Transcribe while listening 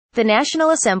The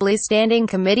National Assembly's Standing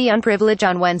Committee on Privilege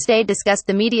on Wednesday discussed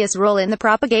the media's role in the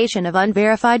propagation of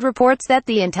unverified reports that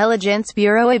the Intelligence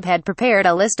Bureau (IB) had prepared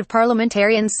a list of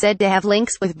parliamentarians said to have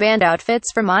links with banned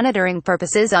outfits for monitoring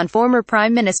purposes on former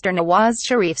Prime Minister Nawaz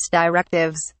Sharif's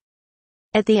directives.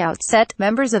 At the outset,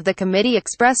 members of the committee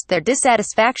expressed their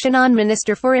dissatisfaction on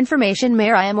Minister for Information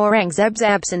Marriyum Aurangzebs'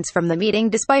 absence from the meeting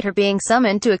despite her being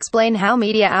summoned to explain how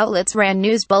media outlets ran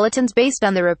news bulletins based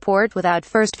on the report without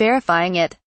first verifying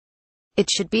it. It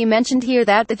should be mentioned here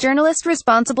that the journalist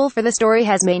responsible for the story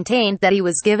has maintained that he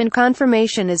was given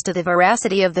confirmation as to the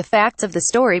veracity of the facts of the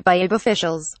story by IB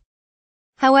officials.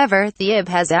 However, the IB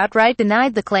has outright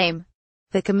denied the claim.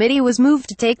 The committee was moved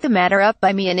to take the matter up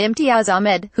by Mian Imtiaz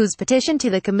Ahmed, whose petition to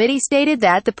the committee stated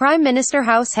that the Prime Minister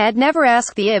House had never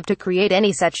asked the IB to create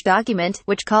any such document,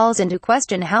 which calls into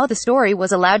question how the story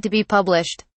was allowed to be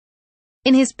published.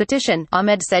 In his petition,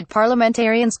 Ahmed said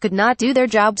parliamentarians could not do their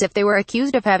jobs if they were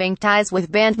accused of having ties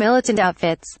with banned militant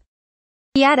outfits.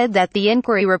 He added that the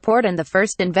inquiry report and the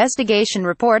first investigation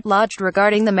report lodged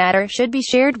regarding the matter should be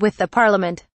shared with the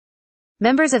Parliament.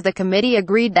 Members of the committee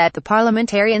agreed that the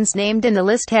parliamentarians named in the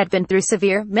list had been through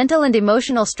severe mental and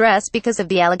emotional stress because of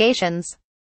the allegations.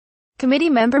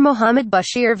 Committee member Mohammed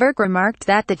Bashir Verk remarked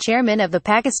that the chairman of the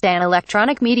Pakistan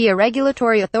Electronic Media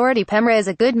Regulatory Authority (PEMRA) is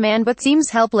a good man but seems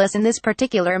helpless in this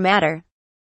particular matter.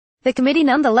 The committee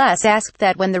nonetheless asked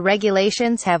that when the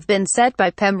regulations have been set by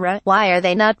PEMRA, why are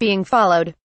they not being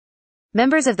followed?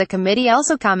 Members of the committee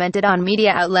also commented on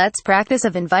media outlets' practice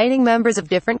of inviting members of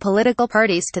different political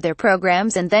parties to their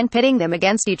programs and then pitting them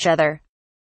against each other.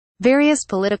 Various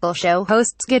political show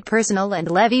hosts get personal and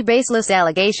levy baseless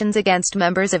allegations against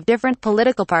members of different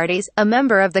political parties, a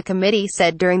member of the committee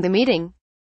said during the meeting.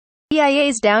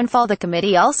 PIA's downfall. The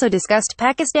committee also discussed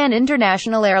Pakistan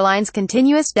International Airlines'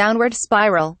 continuous downward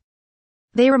spiral.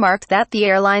 They remarked that the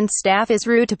airline's staff is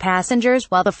rude to passengers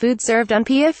while the food served on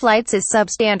PIA flights is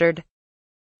substandard.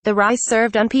 The rice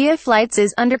served on PIA flights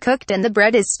is undercooked and the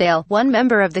bread is stale, one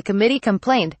member of the committee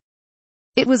complained.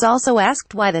 It was also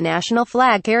asked why the national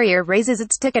flag carrier raises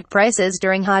its ticket prices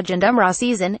during Hajj and Umrah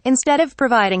season, instead of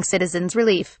providing citizens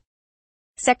relief.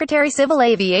 Secretary Civil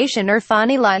Aviation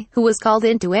Irfan Eli, who was called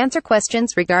in to answer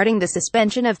questions regarding the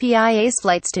suspension of PIA's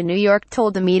flights to New York,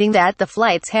 told the meeting that the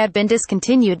flights had been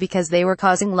discontinued because they were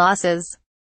causing losses.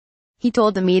 He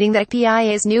told the meeting that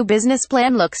PIA's new business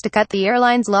plan looks to cut the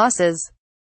airline's losses.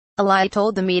 Eli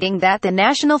told the meeting that the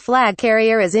national flag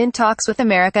carrier is in talks with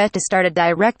America to start a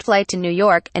direct flight to New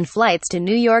York, and flights to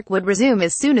New York would resume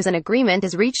as soon as an agreement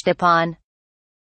is reached upon.